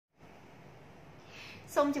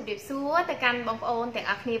សូមជម្រាបសួរទៅកាន់បងប្អូនទាំង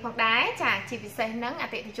អស់គ្នាផងដែរចាជាពិសេសហ្នឹងអ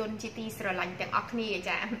តិថិជនជាទីស្រឡាញ់ទាំងអស់គ្នា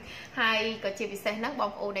ចាហើយក៏ជាពិសេសហ្នឹងប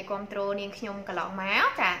ងប្អូនដែលគ្រប់គ្រងនាងខ្ញុំកន្លងមក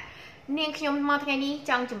ចានាងខ្ញុំមកថ្ងៃនេះ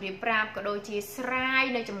ចង់ជម្រាបប្រាប់ក៏ដូចជាស្រាយ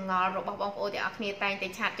នៅចម្ងល់របស់បងប្អូនទាំងអស់គ្នាតែងតែ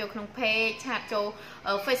ឆាតចូលក្នុង page ឆាតចូល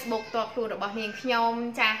Facebook តខ្លួនរបស់នាងខ្ញុំ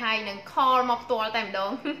ចាហើយនឹង call មកផ្ទាល់តែម្ដ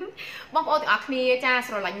ងបងប្អូនទាំងអស់គ្នាចា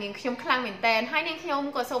ស្រឡាញ់នាងខ្ញុំខ្លាំងមែនតើហើយនាងខ្ញុំ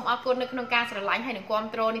ក៏សូមអរគុណនៅក្នុងការស្រឡាញ់ហើយនឹងគ្រប់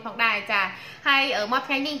គ្រងនេះផងដែរចាហើយមក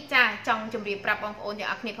ថ្ងៃនេះចាចង់ជម្រាបប្រាប់បងប្អូនទាំង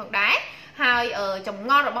អស់គ្នាផងដែរហើយចម្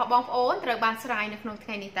ងល់របស់បងប្អូនត្រូវបានស្រាយនៅក្នុងថ្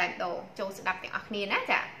ងៃនេះតែម្ដងចូលស្ដាប់ទាំងអស់គ្នាណា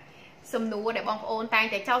ចាសំណួរដែលបងប្អូនតែង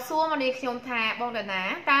តែចោទសួរមកនាងខ្ញុំថាបងតាណា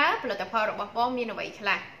តើផលិតផលរបស់បងមានអ្វីខ្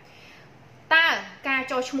លះតើការ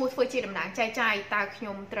ចូលឈ្មោះធ្វើជាតំណាងចែកចាយតើខ្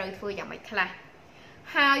ញុំត្រូវធ្វើយ៉ាងម៉េចខ្លះ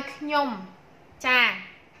ហើយខ្ញុំចា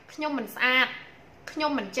ខ្ញុំមិនស្អាតខ្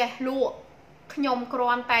ញុំមិនចេះលក់ខ្ញុំគ្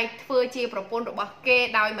រាន់តែធ្វើជាប្រពន្ធរបស់គេ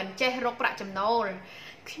ដោយមិនចេះរកប្រាក់ចំណូល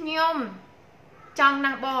ខ្ញុំចង់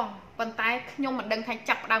ណាស់បងប៉ុន្តែខ្ញុំមិនដឹងថា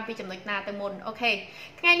ចាប់ផ្ដើមពីចំណុចណាទៅមុនអូខេ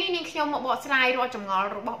ថ្ងៃនេះនាងខ្ញុំមកបកស្រាយរាល់ចម្ងល់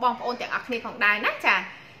របស់បងប្អូនទាំងអស់គ្នាផងដែរណាចា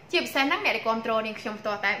ជាពិសេសហ្នឹងអ្នកដែលគ្រប់គ្រងនាងខ្ញុំផ្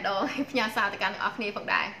ទាល់តែម្ដងផ្ញើសារទៅកាន់អ្នកនរគ្នាផង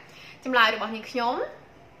ដែរចម្លើយរបស់នាងខ្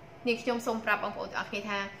ញុំសូមប្រាប់បងប្អូនទាំងអស់គ្នា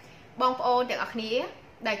ថាបងប្អូនទាំងអស់គ្នា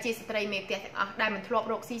ដែលជាស្ត្រីមេផ្ទះទាំងអស់ដែលមិនធ្លាប់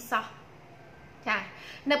រកស៊ីសោះចា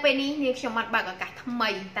នៅពេលនេះនាងខ្ញុំបានបើកឱកាសថ្មី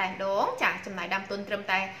តែម្ដងចាចំណាយដើមទុនត្រឹម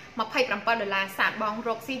តែ$27សាកបងរ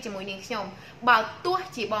កស៊ីជាមួយនាងខ្ញុំបើទោះ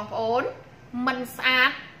ជាបងប្អូនមិនស្អា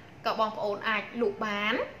តក៏បងប្អូនអាចលក់បា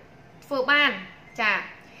នធ្វើបានចា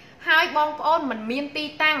ហើយបងប្អូនមិនមានទី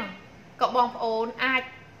តាំងក៏បងប្អូនអាច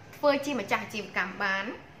ធ្វើជាម្ចាស់អាជីវកម្មបាន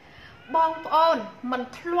បងប្អូនមិន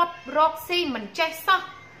ធ្លាប់រកស៊ីមិនចេះសោះ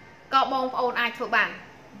ក៏បងប្អូនអាចធ្វើបាន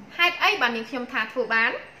ហេតុអីបាននាងខ្ញុំថាធ្វើបា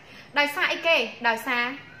នដោយសារអីគេដោយសារ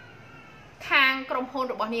ខាងក្រុមហ៊ុន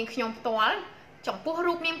របស់នាងខ្ញុំផ្ទាល់ចំពោះ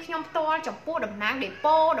រូបនាងខ្ញុំផ្ទាល់ចំពោះតំណាងដេ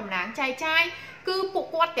ប៉ូតំណាងចែកចាយគឺពួក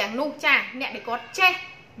គាត់ទាំងនោះចាអ្នកដែលគាត់ចេះ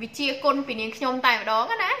វិជាគុណពីនាងខ្ញុំតែម្ដង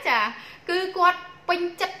ណាចាគឺគាត់ពេញ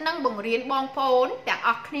ចិត្តនឹងបង្រៀនបងប្អូនទាំងអ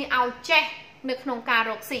ស់គ្នាឲ្យចេះនៅក្នុងការ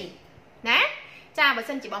រកស៊ីណាចាបើ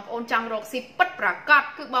សិនជាបងប្អូនចង់រកស៊ីពិតប្រាកដ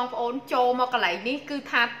គឺបងប្អូនចូលមកកន្លែងនេះគឺ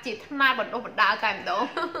ថាជាថ្នាលបណ្ដុះបណ្ដាលតែម្ដង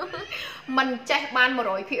មិនចេះបាន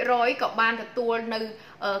100%ក៏បានទទួលនៅ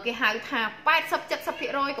គេហៅថា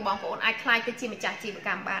80-70%ក៏បងប្អូនអាចខ្លាយទៅជាម្ចាស់អាជីវក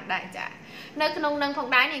ម្មបានដែរចានៅក្នុងនឹងផង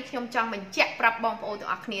ដែរនេះខ្ញុំចង់បញ្ជាក់ប្រាប់បងប្អូនទាំ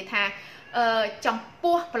ងអស់គ្នាថាចំ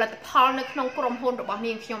ពោះផលិតផលនៅក្នុងក្រុមហ៊ុនរបស់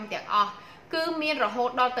នាងខ្ញុំទាំងអស់គឺមានរហូត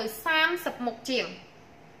ដល់ទៅ30មុខជាង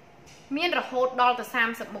មានរហូតដល់ទៅ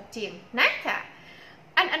30មុខជាងណាចា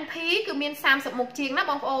Nnp គឺមាន30មុខជាងណា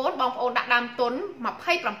បងប្អូនដាក់ដើមទុន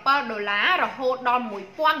$27រហូតដល់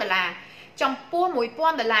$1000ចំពោះ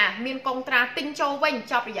$1000មានកុងត្រាទិញចូលវិញ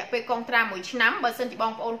ចប់រយៈពេលកុងត្រា1ឆ្នាំបើសិនជាប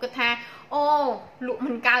ងប្អូនគិតថាអូលក់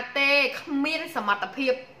មិនកើតទេគ្មានសមត្ថភា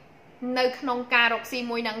ពនៅក្នុងការរកស៊ី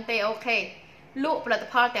មួយហ្នឹងទេអូខេលក់ផលិត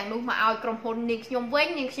ផលទាំងនោះមកឲ្យក្រុមហ៊ុននាងខ្ញុំវិញ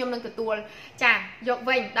នាងខ្ញុំនឹងទទួលចាយក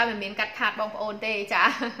វិញដោយមិនមានកាត់ខាតបងប្អូនទេចា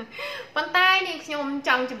ប៉ុន្តែនាងខ្ញុំច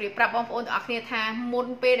ង់ជម្រាបប្រាប់បងប្អូនទាំងអស់គ្នាថាមុន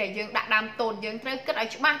ពេលដែលយើងដាក់ដើមទុនយើងត្រូវគិតឲ្យ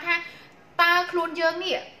ច្បាស់ថាតើខ្លួនយើង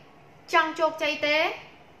នេះចង់ជោគជ័យទេ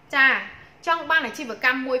ចាចង់បានអាជីវក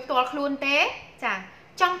ម្មមួយផ្ទាល់ខ្លួនទេចា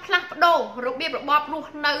ចង់ផ្លាស់ប្ដូររបៀបរបបរ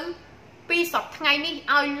ស់នៅពីសប្តាហ៍ថ្ងៃនេះ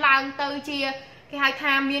ឲ្យឡើងទៅជាគេហៅ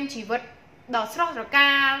ថាមានជីវិតដ៏ស្រស់ស្រ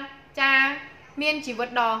កាលចាមានជីវិត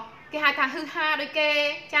ដ៏គេហៅថាហឺហាដូចគេ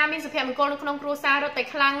ចាមានសុភមង្គលនៅក្នុងគ្រួសាររត់តែ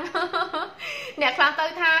ខ្លាំងអ្នកខ្លះទៅ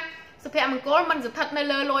ថាសុភមង្គលមិនស្ថិតនៅ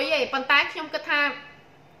លើលុយទេប៉ុន្តែខ្ញុំគិតថា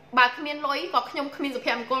បើគ្មានលុយក៏ខ្ញុំគ្មានសុភ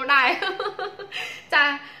មង្គលដែរចា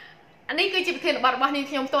អានេះគឺជាប្រធានបទរបស់នាង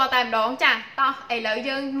ខ្ញុំផ្ទាល់តែម្ដងចាតោះឥឡូវ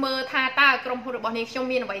យើងមើលថាតើក្រុមហ៊ុនរបស់នាងខ្ញុំ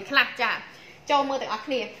មានអ្វីខ្លះចាចូលមើលទាំងអស់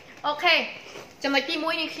គ្នាអូខេចំណុចទី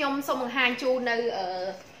1នាងខ្ញុំសូមបង្ហាញជូននៅ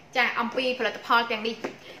ចាអំពីផលិតផលទាំងនេះ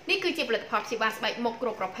គឺជាផលិតផលព្យាបាលស្បែកមុខគ្រ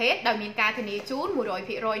ប់ប្រភេទដោយមានការធានាជូន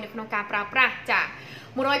100%នៅក្នុងការប្រើប្រាស់ចា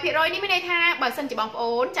100%នេះមានន័យថាបើសិនជាបងប្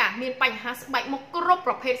អូនចាមានបញ្ហាស្បែកមុខគ្រប់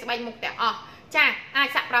ប្រភេទស្បែកមុខទាំងអស់ចាអាច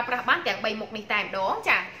សាក់ប្រើប្រាស់បានទាំង3មុខនេះតែម្ដង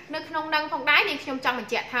ចានៅក្នុងនឹងផងដែរនេះខ្ញុំចង់ប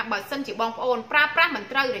ញ្ជាក់ថាបើសិនជាបងប្អូនប្រើប្រាស់មិន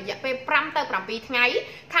ត្រូវរយៈពេល5ទៅ7ថ្ងៃ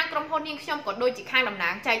ខាងក្រុមហ៊ុននាងខ្ញុំក៏ដូចជាខាងតំណា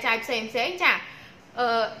ងចែកចាយផ្សេងចា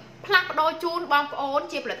ផ្លាស់ប្ដូរជូនបងប្អូន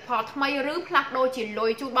ជាផលិតផលថ្មីឬផ្លាស់ប្ដូរជាលុ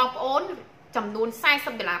យជូនបងប្អូនចំនួន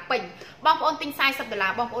$40ពេញបងប្អូនទិញ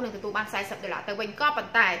$40បងប្អូននឹងទទួលបាន$40ទៅវិញក៏ប៉ុ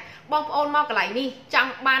ន្តែបងប្អូនមកកន្លែងនេះច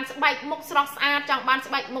ង់បានស្បែកមុខស្រស់ស្អាតចង់បាន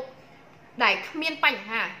ស្បែកមុខដែលគ្មានបញ្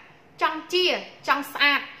ហាចង់ស្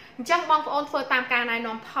អាតអញ្ចឹងបងប្អូនធ្វើតាមការណែ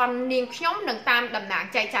នាំផលនាងខ្ញុំនឹងតាមតំណាង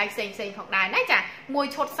ចែកចាយផ្សេងផងដែរណាចាមួយ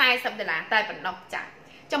ឈុត$40តែប៉ុណ្ណោះចា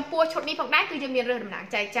ចំពោះឈុតនេះផងដែរគឺយើងមានរើសតំណាង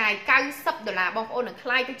ចែកចាយ$90បងប្អូននឹងខ្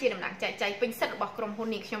លាយទៅជាតំណាងចែកចាយពេញសិទ្ធិរបស់ក្រុមហ៊ុន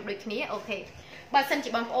នាងខ្ញុំដូចគ្នាអូខេ បើសិនជា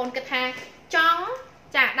បងប្អូនគិតថាចង់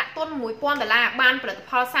ចាដាក់ទុន$1000បានផលិត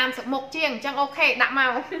ផល30មុខជាងអញ្ចឹងអូខេដាក់ម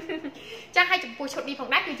កចាឲ្យចំពោះឈុតនេះផង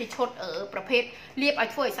ដែរគឺជាឈុតប្រភេទលាបឲ្យ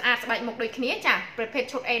ធ្វើឲ្យស្អាតស្បែកមុខដូចគ្នាចាប្រភេទ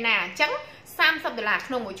ឈុតអេណាអញ្ចឹង$30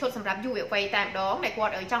ក្នុងមួយឈុតសម្រាប់យុវវ័យតែម្ដងដែលគា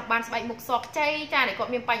ត់ចង់បានស្បែកមុខសខ្ចីចាដែលគា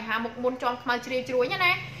ត់មានបញ្ហាមុខមុនជាន់ខ្មៅជ្រាវជ្រួញ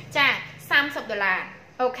ណាចា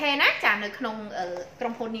$30អូខេណាចានៅក្នុងក្រុ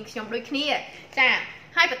មហ៊ុននាងខ្ញុំដូចគ្នាចា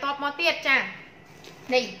ហើយបន្ទាប់មកទៀតចា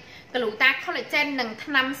នេះកលូតា collagen និង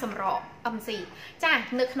ថ្នាំសម្រក MC ចា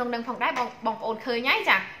នៅក្នុងនឹងផងដែរបងប្អូនឃើញហើយ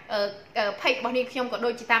ចាផេករបស់នាងខ្ញុំក៏ដូ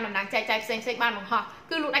ចជាតាមតំណែងចែកចាយផ្សេងៗបានបង្ហោះ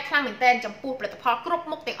គឺលក់ដាច់ខ្លាំងមែនទែនចំពោះផលិតផលគ្រប់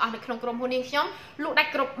មុខទាំងអស់នៅក្នុងក្រុមហ៊ុននាងខ្ញុំលក់ដា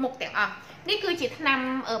ច់គ្រប់មុខទាំងអស់នេះគឺជាថ្នាំ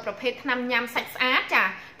ប្រភេទថ្នាំញ៉ាំសាច់ស្អាតចា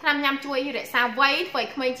ថ្នាំញ៉ាំជួយរក្សាវ័យធ្វើឲ្យ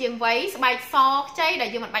ក្មេងជាងវ័យស្បែកសខ្ចីដែល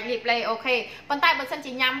យើងមិនបាច់លាបឡេអូខេប៉ុន្តែបើសិន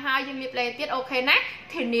ជាញ៉ាំហើយយើងលាបឡេទៀតអូខេណា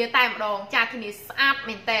ធានាតែម្ដងចាធានាស្អាត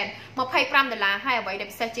មែនទែន$25ហើយអ្វីដែល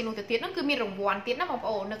ពិសេសជាងនោះទៅទៀតហ្នឹងគឺមានរង្វាន់ទៀតណាបងប្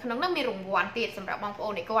អូននៅក្នុងហ្នឹងមានរង្វាន់ទៀតសម្រាប់បងប្អូ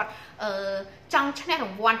នដែលគាត់ចង់ឈ្នះរ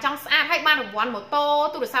ង្វាន់ចង់ស្អាតហើយបានរង្វាន់ម៉ូតូ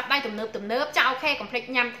ទូរស័ព្ទដៃទំនើបចាអូខេកុំភ្លេច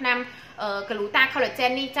ញ៉ាំថ្នាំកលូតា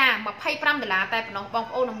collagen នេះចា$25តែប៉ុណ្ណោះបង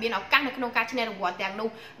ប្អូននឹងមានឱកាសនៅក្នុងការឈ្នះរង្វាន់ទាំងនោះ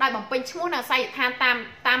ដោយបំពេញឈ្មោះនៅអាស័យដ្ឋាន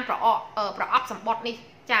តាមប្រអប់សម្បត្តិនេះ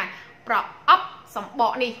ចាប្រអប់សម្ប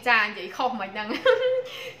កនេះចានិយាយខុសមិនហ្នឹង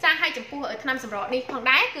ចាឲ្យចំពោះថ្នាំសម្រកនេះផង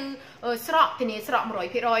ដែរគឺស្រកធានាស្រក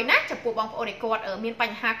100%ណាចំពោះបងប្អូនដែលគាត់មានប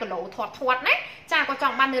ញ្ហាគីឡូធាត់ណាចាគាត់ច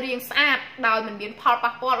ង់បានរាងស្អាតដោយមិនមានផល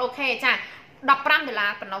ប៉ះពាល់អូខេចា$15ប៉ុ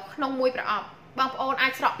ណ្ណោះក្នុងមួយប្រអប់បងប្អូនអា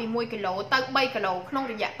ចស្រកពី1គីឡូទៅ3គីឡូក្នុង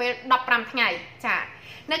រយៈពេល15ថ្ងៃចា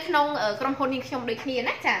នៅក្នុងក្រុមហ៊ុននាងខ្ញុំដូចគ្នា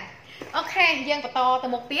ណាចាអូខេយើងបន្តទៅ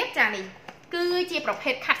មុខទៀតចានេះគឺជាប្រ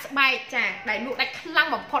ភេទខាត់ស្បែកចាដែលលក់ដាច់ខ្លាំង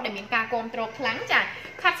បំផុតដែលមានការគាំទ្រខ្លាំងចា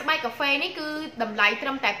ខាត់ស្បែកកាហ្វេនេះគឺតម្លៃត្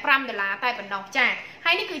រឹមតែ$5តែប៉ុណ្ណោះចា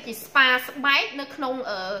ហើយនេះគឺជាស្ប៉ាស្បែកនៅក្នុង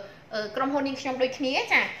ក្រុមហ៊ុននាងខ្ញុំដូចគ្នា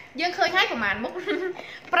ចាយើងឃើញហើយប្រហែលមុខ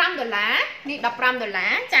$5នេះ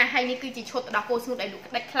$15ចាហើយនេះគឺជាឈុតទឹកដោះគោស្ងួតដែលលក់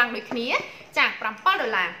ដាច់ខ្លាំងដូចគ្នាចា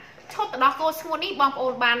$7ឈុតទឹកដោះគោស្ងួតនេះបងប្អូ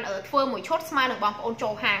នបានធ្វើមួយឈុតស្មើនឹងបងប្អូនចូ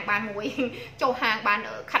លហាងបានមួយចូលហាងបាន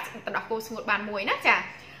ខាត់ទឹកដោះគោស្ងួតបានមួយណាចា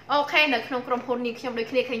អូខេនៅក្នុងក្រុមហ៊ុននេះខ្ញុំដូច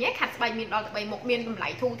គ្នាឃើញខាត់ស្បែកមានដល់ទៅ3មុខមានតម្លៃ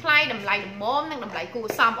ធូរថ្លៃតម្លៃល្មមនិងតម្លៃគួរ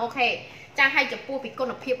សមអូខេចាហើយចំពោះពីគុ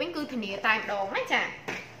ណភាពវិញគឺធានាតែម្ដងណាចា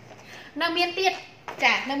នៅមានទៀត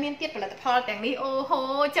ចានៅមានទៀតផលិតផលទាំងនេះអូហូ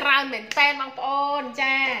ច្រើនមែនតើបងប្អូន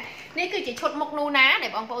ចានេះគឺជាឈុតមុខនូណាដែ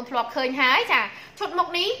លបងប្អូនធ្លាប់ឃើញហើយចាឈុតមុខ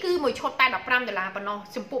នេះគឺមួយឈុតតែ$15ប៉ុណ្ណោះ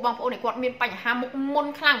ចំពោះបងប្អូនដែលគាត់មានបញ្ហាមុខមុន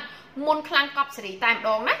ខ្លាំងកប់សេរីតែម្ដ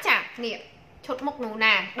ងណាចានេះឈុតមុខនូ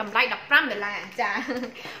ណាតម្លៃ$15ចា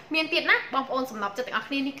មានទៀតណាបងប្អូនសំណប់ចិត្តទាំងអស់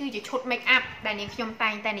គ្នានេះគឺជាឈុត make up ដែលនាងខ្ញុំតែ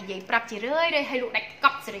ងតែនិយាយប្រាប់ជារឿយឲ្យលក់ដាច់ក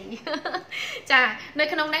ប់សេរីចានៅ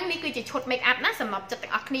ក្នុងហ្នឹងនេះគឺជាឈុត make up ណាសំណប់ចិត្ត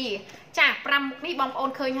ទាំងអស់គ្នាចា5មុខនេះបងប្អូន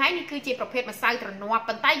ឃើញហើយនេះគឺជាប្រភេទម្សៅទ្រនាប់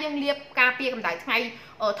ប៉ុន្តែយើងលាបការពារកម្ដៅថ្ងៃ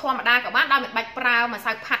ធម្មតាក៏បានដោយមិនបាច់ប្រើម្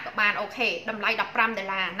សៅផាត់ក៏បានអូខេតម្លៃ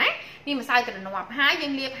$15ណានេះម្សៅទ្រនាប់ហើយយើ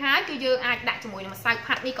ងលាបហើយគឺយើងអាចដាក់ជាមួយនឹងម្សៅ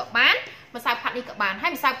ផាត់នេះក៏បានម្សៅផាត់នេះក៏បានហើ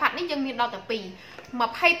យម្សៅផាត់នេះយើងមានដល់ទៅ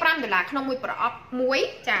$25ក្នុងមួយប្រអប់មួយ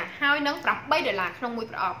ចាហើយនឹង$8ក្នុងមួយ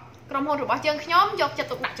ប្រអប់ក្រុមហ៊ុនរបស់យើងខ្ញុំយកចិត្ត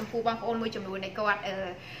ទុកដាក់ចំពោះបងប្អូនមួយចំនួននៃគាត់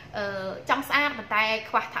ចង់ស្អាតប៉ុន្តែ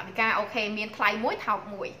ខ្វះថវិកាអូខេមានថ្លៃមួយថោក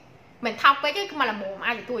មួយមិនថោកពេកទេគឺមកល្មម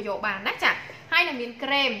អាចទទួលយកបានណាចាហើយនឹងមានក្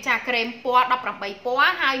រែមចាក្រែមពណ៌18ព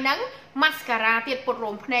ណ៌ហើយនឹង mascara ទៀតពុត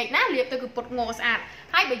រោមភ្នែកណាលាបទៅគឺពុតងស្អាត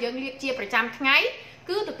ហើយបើយើងលាបជាប្រចាំថ្ងៃ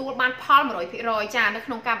គឺទទួលបានផល100%ចានៅ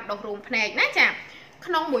ក្នុងការបណ្ដុះរោមភ្នែកណាចា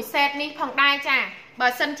ក្នុងមួយសេតនេះផងដែរចាបើ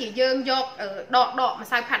សិនជាយើងយកដកម្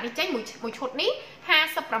សៅផាត់នេះចេញមួយឈុតនេះ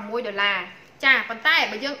$56ចាប៉ុន្តែ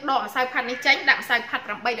បើយើងដកម្សៅផាត់នេះចេញដាក់ម្សៅផាត់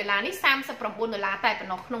$8នេះ$39តែប៉ុ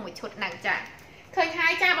ណ្ណោះក្នុងមួយឈុតហ្នឹងចាឃើញហើ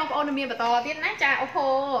យចាបងប្អូនមានបន្តទៀតណាចាអូហូ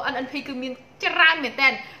Nnp គឺមានច្រើនមែនតើ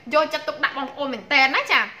យកចិត្តទុកដាក់បងប្អូនមែនតើណា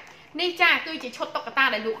ចានេះចាគឺជាឈុតតុក្កតា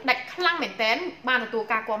ដែលលក់ដាច់ខ្លាំងមែនតើបានទទួល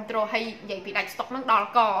ការគាំទ្រហើយនិយាយពីដាច់ស្តុកហ្នឹងដល់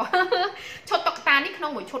កឈុតតុក្កតានេះក្នុ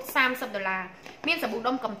ងមួយឈុត$30មានសាប៊ូ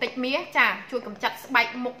ដុំកំតិចមាសចាជួយកម្ចាត់ស្បែក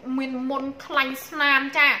មុខមានមុនខ្លាញ់ស្នាម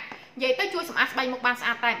ចានិយាយទៅជួយសម្អាតស្បែកមុខបានស្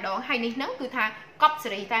អាតតែម្ដងហើយនេះហ្នឹងគឺថាកប់សេ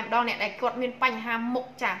រីតែម្ដងអ្នកដែលគាត់មានបញ្ហាមុខ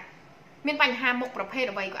ចាមានបញ្ហាមុខប្រភេទ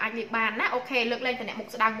អ្វីក៏អាចលាបបានណាអូខេលើកលែងតែអ្នកមុខ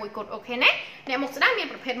ស្ដើងមួយគត់អូខេណាអ្នកមុខស្ដើងមាន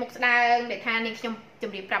ប្រភេទមុខស្ដើងដែលថានាងខ្ញុំជ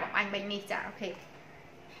ម្រាបប្រាប់អំអញមិញនេះចាអូខេ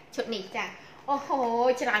ឈុតនេះចាអូហូ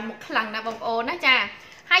ច្រើនមុខខ្លាំងណាបងប្អូនណាចា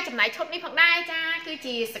hai chấm này chốt đi phong đai cha cứ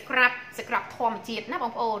chỉ scrap thom chiết na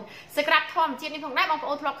bóng ôn scrap thom chiết đi phong đai bóng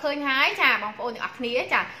ôn thọp khơi hái cha bóng ôn những nia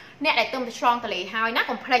cha nè để tôm để chlong tờ lệ hai na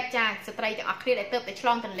complex cha stray những nia để tôm để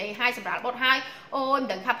chlong tờ lệ hai sầm bọt hai ôn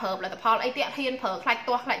đừng khắp hợp là tập Paul ấy tiện thiên phở khai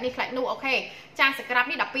to khai ni khai nu ok cha scrap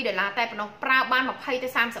đi đập pi để là tay nó pra ban một hay tới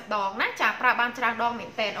 30 đòn na cha pra ban trang đòn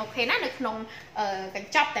miễn tiền ok na được nông cảnh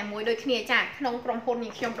chọcแต่มวยโดยគ្នាចាក្នុងក្រុមហ៊ុន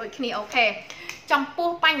នេះខ្ញុំដូចគ្នាអូខេចំពោះ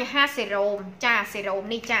បញ្ហាសេរ៉ូមចាសេរ៉ូម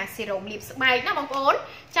នេះចាសេរ៉ូមលាបស្បែកណាបងប្អូន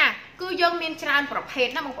ចាគឺយើងមានច្រើនប្រភេទ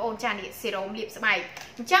ណាបងប្អូនចានេះសេរ៉ូមលាបស្បែក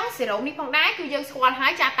អញ្ចឹងសេរ៉ូមនេះផងដែរគឺយើងស្គាល់ហើ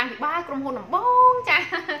យចាតាំងពីបាក្រុមហ៊ុនដំបងចា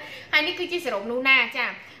ហើយនេះគឺជាសេរ៉ូមនូណាចា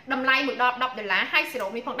តម្លៃមួយដល់$10ហើយសេរ៉ូ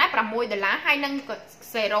មនេះផងដែរ$6ហើយនឹង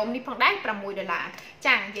សេរ៉ូមនេះផងដែរ$6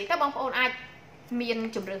ចានិយាយទៅបងប្អូនអាចមាន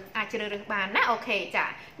ជំរឿអាចជ្រើសរើសបានណាអូខេចា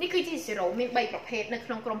នេះគឺជាសេរ៉ូមមាន3ប្រភេទនៅក្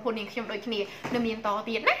នុងក្រុមហ៊ុននេះខ្ញុំដូចគ្នានៅមានត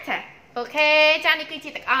ទៀតណាចាអូខេចានេះគឺជា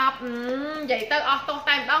ទឹកអប់និយាយទៅអស់ទោះ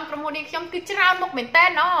តែម្ដងក្រុមហ៊ុននេះខ្ញុំគឺច្រើនមុខមែនតើ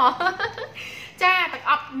ណចាទឹក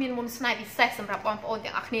អប់មានមុនស្នេហ៍ពិសេសសម្រាប់បងប្អូន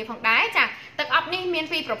ទាំងអស់គ្នាផងដែរចាទឹកអប់នេះមាន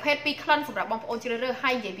ពីរប្រភេទពីរក្លិនសម្រាប់បងប្អូនជ្រើសរើស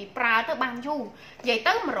ហើយនិយាយពីប្រើទៅបានយូរនិយាយ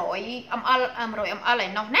ទៅ100 ml ឯ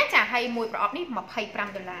ណោះណាចាហើយមួយប្រអប់នេះ$25ហ្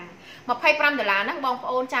នឹងបងប្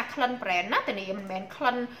អូនចាក្លិន brand ណាតានីមិនមែនក្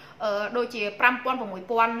លិនដូចជា5000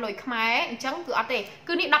 6000លុយខ្មែរអញ្ចឹងគឺអត់ទេ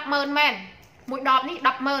គឺនេះ100000មែនមួយដបនេះ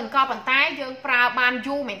100000ក៏ប៉ុន្តែយើងប្រើបាន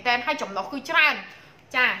យូរមែនតើហើយចំណុះគឺច្រើន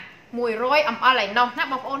ចា100 ml ឯណោះណា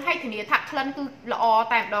បងប្អូនឲ្យធានាថាក្លិនគឺល្អ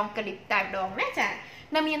តែម្ដងក្លីបតែម្ដងណាចា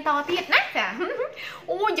នៅមានតទៀតណាចា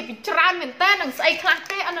អូយនិយាយពីច្រើនមែនតើនឹងស្អីខ្លះ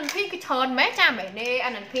ទេ Nnp គឺច្រើនមែនចាមែនទេ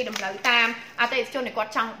Nnp តម្រូវតាមអតិថិជនដែលគា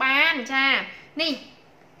ត់ចង់បានចានេះ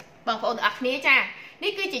បងប្អូនទាំងអស់គ្នាចា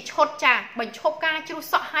នេះគឺជាឈុតចាបញ្ឈប់ការជ្រុះ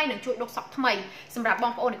សក់ហើយនឹងជួយដុសសក់ថ្មីសម្រាប់ប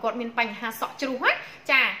ងប្អូនដែលគាត់មានបញ្ហាសក់ជ្រុះណា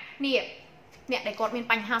ចានេះអ្នកដែលគាត់មាន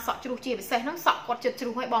បញ្ហាសក់ជ្រុះជាពិសេសហ្នឹងសក់គាត់ជិតជ្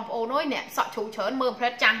រុះឲ្យបងប្អូនអើយអ្នកសក់ជ្រុះច្រើនមើលផ្លែ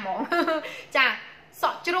តចាស់ហ្មងចាស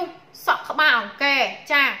ក់ជ្រុះសក់ក្បាលអង្គែ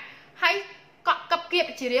ចាហើយកក់កឹបគៀប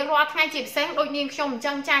ជារៀងរាល់ថ្ងៃជាពិសេសដូចនាងខ្ញុំអញ្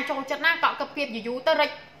ចឹងចាចូលចិត្តណាកក់កឹបគៀបយូរទៅ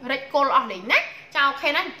រិចគល់អស់លេងណាចាអូខេ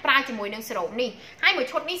ណាប្រើជាមួយនឹងសេរ៉ូមនេះហើយមួយ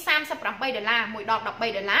ឈុតនេះ$38មួយដប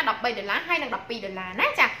$13ហើយនឹង$12ណា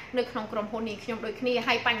ចានៅក្នុងក្រុមហ៊ុននេះខ្ញុំដូចគ្នា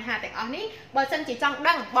ហើយបញ្ហាទាំងអស់នេះបើសិនជាចង់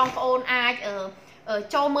ដឹងបងប្អូនអាច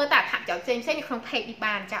ចូលមើលតែអត្ថប្រយោជន៍ផ្សេងៗនៅក្នុង page នេះ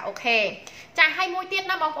បានចាអូខេចាហើយមួយទៀត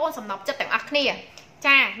ណាបងប្អូនសំណប់ចិត្តទាំងអស់គ្នា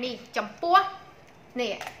ចានេះចំពោះ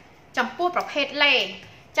ប្រភេទលេ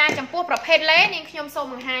ចាចំពោះប្រភេទលេនាងខ្ញុំសូម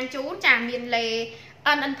បង្ហាញជូនចាមានលេ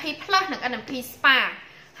Nnp Plus និង Nnp Spa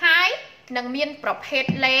ហើយនឹងមានប្រភេទ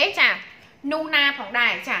លេចានូណាផងដែ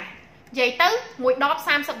រចានិយាយទៅមួយដប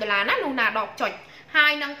$30ណានូណាដបចុចហើ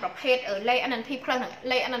យនឹងប្រភេទលេ Nnp Plus និង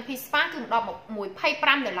លេ Nnp Spa គឺដប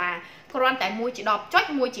$25គ្រាន់តែមួយជាដបចុច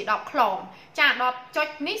មួយជាដបខ្លងចាដបចុច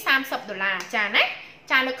នេះ$30ចាណា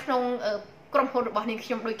ចានៅក្នុងក្រុមហ៊ុនរបស់នាងខ្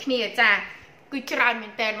ញុំដូចគ្នាចាគឺច្រើនមែ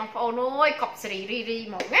នតើបងប្អូនអើយកប់សេរីរី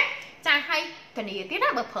មកណាចាឲ្យធានាទៀតណា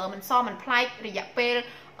បើប្រើមិនសមមិនប្លែករយៈពេល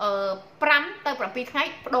5ទៅ7ថ្ងៃ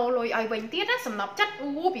បដូរលុយឲ្យវិញទៀតណាសំណប់ចិត្ត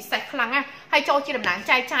ពិសេសខ្លាំងណាស់ហើយចូលជាតំណាង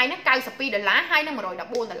ចាយហ្នឹង$92ហើយនឹង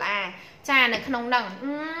$114ចានៅក្នុងហ្នឹង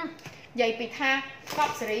និយាយពីថាក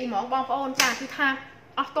ប់សេរីហ្មងបងប្អូនចាគឺថា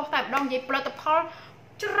អស់ទោះតែម្ដងនិយាយផលិតផល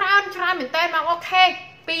ច្រើនមែនតើមកអូខេ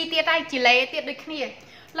ពីរទៀតហើយជាលេទៀតដូចគ្នា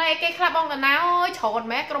លេគេខ្លះបងតាណាអើយច្រើន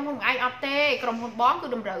មែនក្រុមហ៊ុនឯងអត់ទេក្រុមហ៊ុនបងគឺ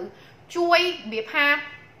តម្រូវជួយរបៀបថា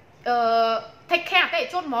take care អតិថិ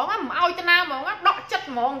ជនហ្មងមិនឲ្យតាណាហ្មងដកចិត្ត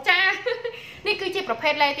ហ្មងចានេះគឺជាប្រភេ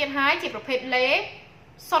ទលេទៀតហើយជាប្រភេទលេ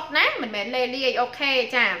សុតណាមិនមែនលេលាយអូខេ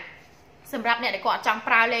ចាសម្រាប់អ្នកដែលគាត់ចង់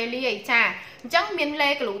ប្រើលេលាយចាអញ្ចឹងមានលេ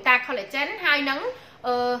gluta collagen ហើយនឹង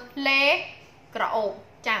លេក្រអូប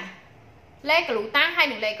ចាលេ gluta ហើយ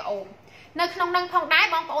នឹងលេក្រអូបនៅក្នុងនឹងផងដែរ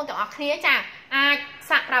បងប្អូនទាំងអស់គ្នាចាអាច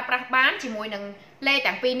សាកប្រើប្រាស់បានជាមួយនឹងលេ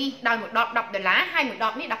ទាំងពីរនេះដោយមួយដប$10ហើយមួយដ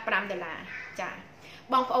បនេះ$15ចា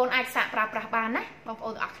បងប្អូនអាចសាកប្រើប្រាស់បានណាបងប្អូ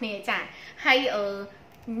នទាំងអស់គ្នាចាហើយ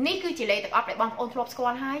នេះគឺជាលេទឹកអប់ដែលបងប្អូនធ្លាប់ស្គា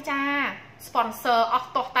ល់ហើយចា sponsor អស់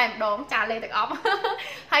តោះតែម្ដងចាលេទឹកអប់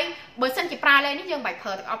ហើយបើសិនជាប្រើលេនេះយើងបាច់ប្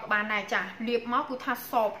រើទឹកអប់ក៏បានដែរចាលាបមកគឺថា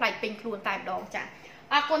សផ្លាច់ពេញខ្លួនតែម្ដងចា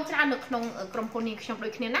អរគុណច្រើននៅក្នុងក្រុមហ៊ុននេះខ្ញុំដូ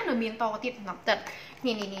ចគ្នាណានៅមានតទៀតសំណប់ទឹក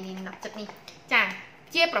នេះសំណប់ទឹកនេះចា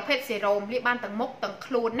ជាប្រភេទសេរ៉ូមលាបបានទាំងមុខទាំង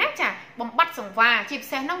ខ្លួនណាចាបំបត្តិសង្វារជាពិ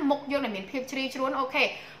សេសហ្នឹងមុខយើងដែលមានភាពជ្រីជ្រួញអូខេ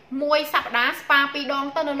មួយសប្តាហ៍ស្ប៉ា2ដង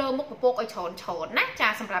ទៅនៅលើមុខពពកឲ្យច្រើនណាចា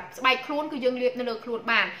សម្រាប់ស្បែកខ្លួនគឺយើងលាបនៅលើខ្លួន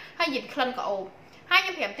បានហើយនិយាយក្លិនក៏អូបហើយខ្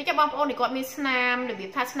ញុំប្រាប់តិចបងប្អូនដែលគាត់មានស្នាមរបៀប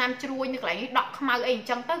ថាស្នាមជ្រួញនៅកន្លែងនេះដក់ខ្មៅអីអញ្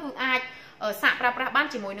ចឹងទៅគឺអាចសាកប្រើប្រាស់បាន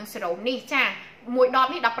ជាមួយនឹងសេរ៉ូមនេះចាមួយដប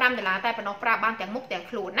នេះ$15តែប៉ុណ្ណោះប្រើបានទាំងមុខទាំង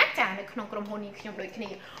ខ្លួនណាចានៅក្នុងក្រុមហ៊ុននេះខ្ញុំដូចគ្នា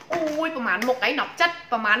អូយប្រហែលមុខអី10ចិត្ត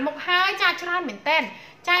ប្រហែលមុខហើយចាច្រើនមែនតើ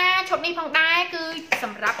ចាឈុតនេះផងដែរគឺស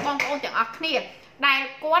ម្រាប់បងប្អូនទាំងអស់គ្នា ដែល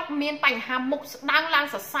គាត់មានបញ្ហាមុខស្ដាងឡើង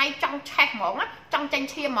សរសៃចង់ឆេះហ្មងណាចង់ចាញ់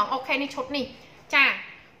ឈាមហ្មងអូខេនេះឈុតនេះចា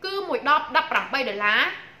គឺ1ដប$18 $18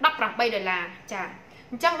ចា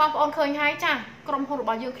អញ្ចឹងបងប្អូនឃើញហើយចាក្រុមហ៊ុនរប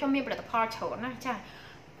ស់យើងខ្ញុំមានផលិតផលច្រើនណាចា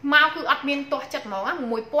មកគឺអត់មានទាស់ចិត្តហ្មង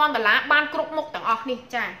$1000បានគ្រប់មុខទាំងអស់នេះ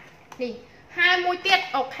ចានេះហើយមួយទៀត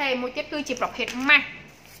អូខេមួយទៀតគឺជាប្រភេទម៉ា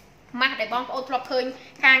ស់ដែលបងប្អូនធ្លាប់ឃើញ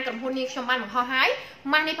ខាងក្រុមហ៊ុននេះខ្ញុំបានបង្ហោះហើយ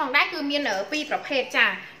ម៉ាស់នេះផងដែរគឺមាន2ប្រភេទចា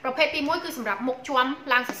ប្រភេទទី1គឺសម្រាប់មុខជាំ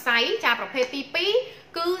ឡើងសរសៃចាប្រភេទទី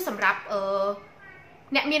2គឺសម្រាប់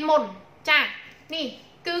អ្នកមានមុនចានេះ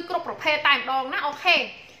គឺគ្រប់ប្រភេទតែម្ដងណាអូខេ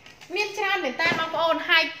មានច្រើនមែនតើបងប្អូន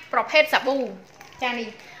ហើយប្រភេទសាប៊ូចានេះ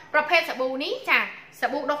ប្រភេទសាប៊ូនេះចាសា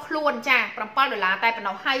ប៊ូដុសខ្លួនចា$7តែប៉ុណ្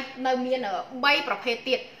ណោះហើយនៅមាន3ប្រភេទ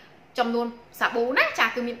ទៀតចំនួនសាប៊ូណាចា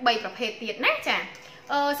គឺមាន3ប្រភេទទៀតណាចា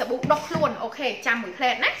សាប៊ូដុសខ្លួនអូខេចាំមួយផ្លែ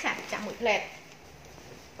តណាចាចាំមួយផ្លែត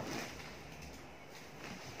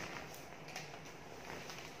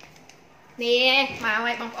នេះមក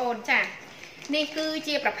ហើយបងប្អូនចានេះគឺ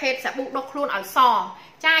ជាប្រភេទសាប៊ូដុសខ្លួនឲ្យស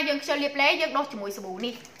ចាយើងខ្ជិលលាបលេយើងដុសជាមួយសាប៊ូ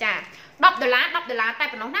នេះចា$10តែ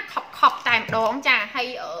ប៉ុណ្ណោះណាខប់តែម្ដងចាហើយ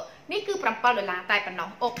នេះគឺ$7តែប៉ុណ្ណោះ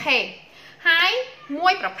អូខេហើយមួ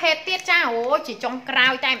យប្រភេទទៀតចាអូជាចុងក្រោ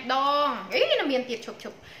យតែម្ដងអីនៅមានទៀតឈ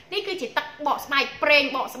ប់នេះគឺជាទឹកបកស្បែកប្រេង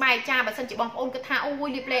បកស្បែកចាបើសិនជាបងប្អូនគិតថាអូយ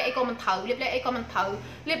លាបលេអីក៏មិនត្រូវលាបលេអីក៏មិនត្រូវ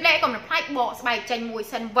លាបលេអីក៏មិនផ្លាច់បកស្បែកចេញមួយ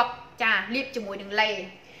សិនវឹកចាលាបជាមួយនឹងលេ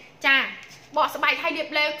ចាបកស្បែកឲ្យលាប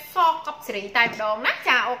លេសកប់សេរីតែម្ដងណា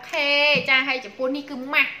ចាអូខេចាហើយចំពោះនេះគឺ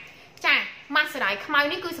ម៉ាស់ចាម៉ាស់ស្រ័យខ្មៅ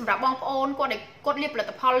នេះគឺសម្រាប់បងប្អូនគាត់លាបផលិ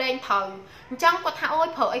តផលលេងត្រូវអញ្ចឹងគាត់ថាអូយ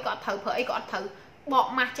ប្រើអីក៏អត់ត្រូវប្រើអីក៏អត់ត្រូវបក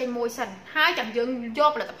ម៉ាស់ចេញមួយសិនហើយចាំយើងយក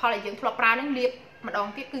ផលិតផលដែលយើងធ្លាប់ប្រើនឹងលាបម្ដង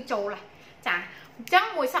ទៀតគឺចូលហើយចាអញ្ចឹង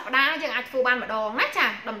មួយសប្តាហ៍យើងអាចធ្វើបានម្ដងណាចា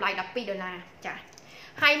តម្លៃ$12ចា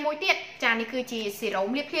ហើយមួយទៀតចានេះគឺជាសេរ៉ូម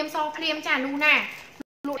លាបភ្លាមសភ្លាមចានោះណា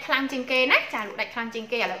លក់ខ្លាំងជាងគេណាចាលក់ដាច់ខ្លាំងជាង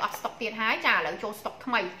គេឥឡូវអស់ស្តុកទៀតហើយចាឥឡូវចូលស្តុក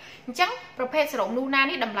ថ្មីអញ្ចឹងប្រភេទសេរ៉ូមនូណា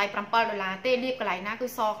នេះតម្លៃ$7ទេលាបកន្លែងណាគឺ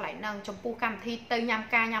សកន្លែងហ្នឹងចំពោះកម្មវិធីទៅញ៉ាំ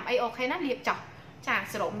ការញ៉ាំអីអូខេណាលាបចោះចា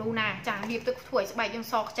សេរ៉ូមនូណាចាលាបទឹកធ្វើឲ្យស្បែកយើង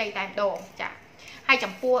សខ្ចីតែម្ដងចាហើយ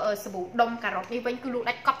ចំពោះសាប៊ូដុំការ៉ុតនេះវិញគឺលក់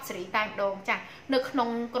ដាច់កប់សេរីតែម្ដងចានៅក្នុង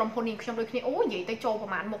ក្រុមហ៊ុននេះខ្ញុំដូចគ្នាអូនិយាយទៅចូលប្រ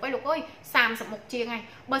ហែលមុខអីលោកអើយ30មុខជាងហើយ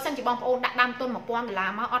បើសិនជាបងប្អូនដាក់ដាំទុន$1000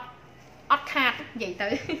មកអត់ខាតនិយាយទៅ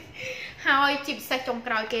ហើយជាពិសេសចុង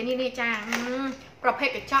ក្រោយគេនេះចាប្រភេទ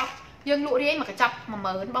កញ្ចប់យើងលក់រាយមួយកញ្ចប់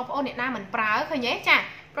10000បងប្អូនអ្នកណាមិនប្រើឃើញទេចា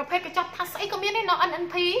ប្រភេទកញ្ចប់ថាស្អីក៏មានដែរនៅ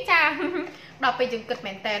Nnp ចាដល់ពេលយើងគិត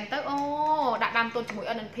មែនតែនទៅអូដាក់ដាំទុនជាមួយ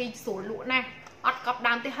Nnp ស្រួលលក់ណាស់អត់កប់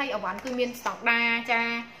ដើមទេហើយអវ៉ាន់គឺមានស្តង់ដាចា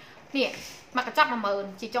នេះមួយកញ្ចប់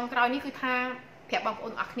10000ជាចុងក្រោយនេះគឺថាប្រាប់បងប្អូ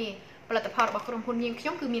នអរគ្នាផលិតផលរបស់ក្រុមហ៊ុននាងខ្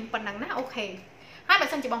ញុំគឺមានប៉ុណ្ណឹងណាអូខេហើយបើ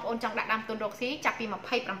សិនជាបងប្អូនចង់ដាក់ដាំទុនរកស៊ីចាប់ពី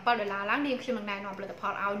$27ឡើងនាងខ្ញុំនឹងណែនាំផលិតផ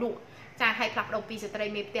លឲ្យលក់ចាឲ្យផ្លាស់ប្ដូរពីស្ត្រី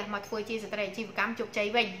មេផ្ទះមកធ្វើជាស្ត្រីអាជីវកម្មជោគជ័យ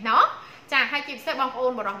វិញណោះចាហើយជាពិសេសបងប្អូ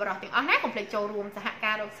នបរិះទាំងអស់ណាកុំភ្លេចចូលរួមសហ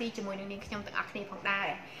ការរកស៊ីជាមួយនឹងនាងខ្ញុំទាំងអស់គ្នាផងដែរ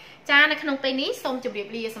ចានៅក្នុងពេលនេះសូមជម្រាប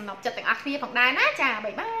លាសំណពចិត្តទាំងអស់គ្នាផងដែរណាចា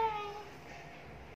បាយបាយ